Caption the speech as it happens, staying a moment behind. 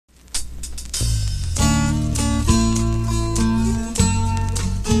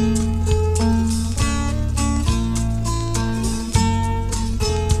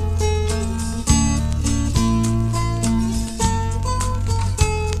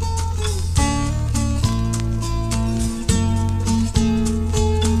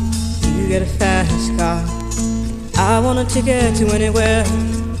get a fast car. I want a ticket to anywhere.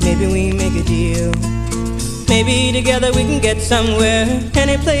 Maybe we make a deal. Maybe together we can get somewhere.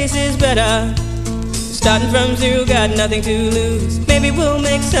 Any place is better. Starting from zero, got nothing to lose. Maybe we'll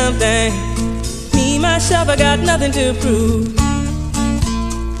make something. Me, myself, I got nothing to prove.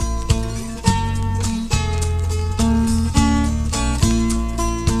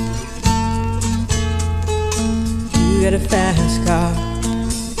 You get a fast car.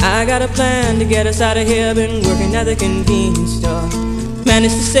 I got a plan to get us out of here. Been working at the convenience store.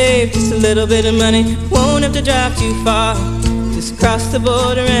 Managed to save just a little bit of money. Won't have to drive too far. Just cross the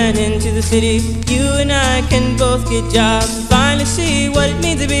border and into the city. You and I can both get jobs and finally see what it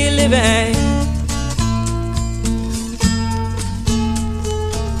means to be living.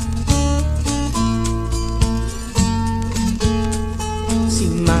 See,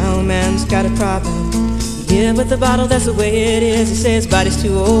 my old man's got a problem. Yeah, with the bottle, that's the way it is. He says his body's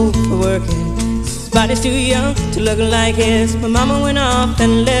too old for working. His body's too young to look like his. My mama went off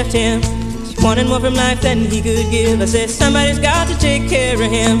and left him. She wanted more from life than he could give. I said, somebody's got to take care of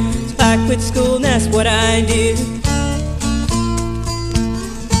him. So I quit school and that's what I did.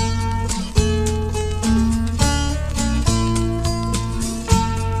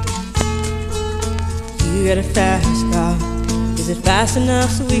 You got a fast car. Is it fast enough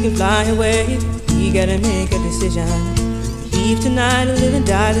so we can fly away? We gotta make a decision. Leave tonight or live and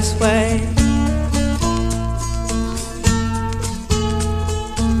die this way.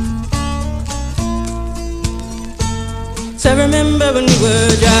 So I remember when we were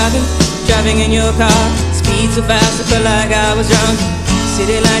driving in your car. Speed so fast I felt like I was drunk.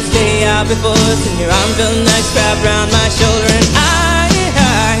 City lights lay out before us, and your arm felt nice wrapped around my shoulder. And I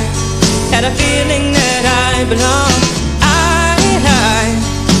had a feeling that I belonged. I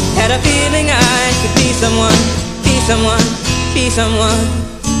had a feeling I could be someone, be someone, be someone.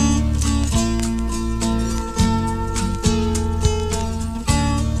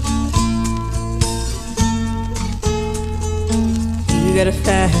 You got a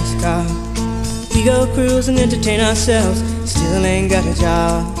fast car. We go cruise and entertain ourselves. Still ain't got a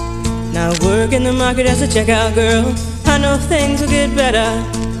job. Now work in the market as a checkout girl. I know things will get better.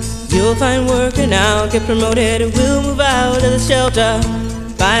 You'll find work and I'll get promoted, and we'll move out of the shelter,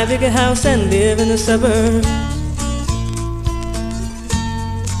 buy a bigger house and live in the suburbs.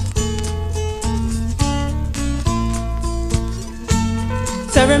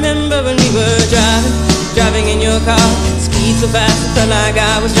 So I remember when we were driving in your car. Speed so fast I felt like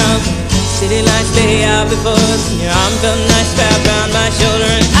I was drunk. City lights lay out before us, and your arm felt nice wrapped around my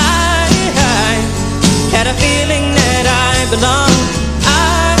shoulder. And I had a feeling that I belonged. I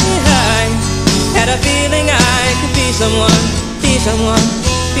had a feeling I could be someone, be someone,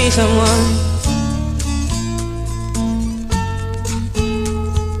 be someone.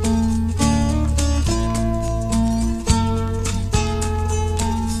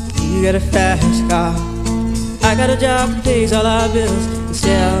 You got a fast car. I got a job that pays all our bills.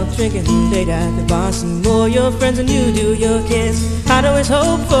 Instead of drinking late at the bar, see more your friends than you do your kids. I'd always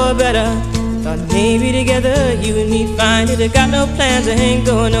hope for better. Thought maybe together you and me find it. I got no plans, I ain't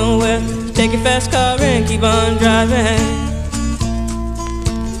going nowhere. Take your fast car and keep on driving.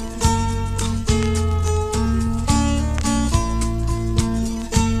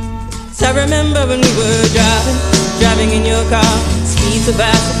 So I remember when we were driving in your car. Speed so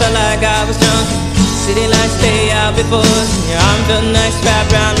fast I felt like I was drunk. City lights lay out before us, and your arm felt nice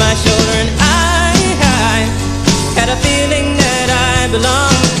wrapped around my shoulder. And I had a feeling that I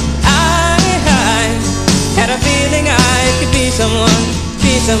belonged. I had a feeling I could be someone,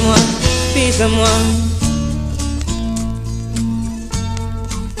 be someone, be someone.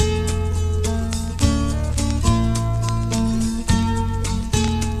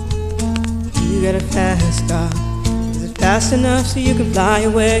 You got a fast car. Is it fast enough so you can fly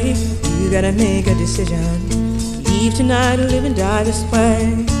away? You gotta make a decision. Leave tonight or live and die this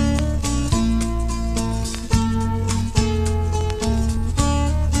way.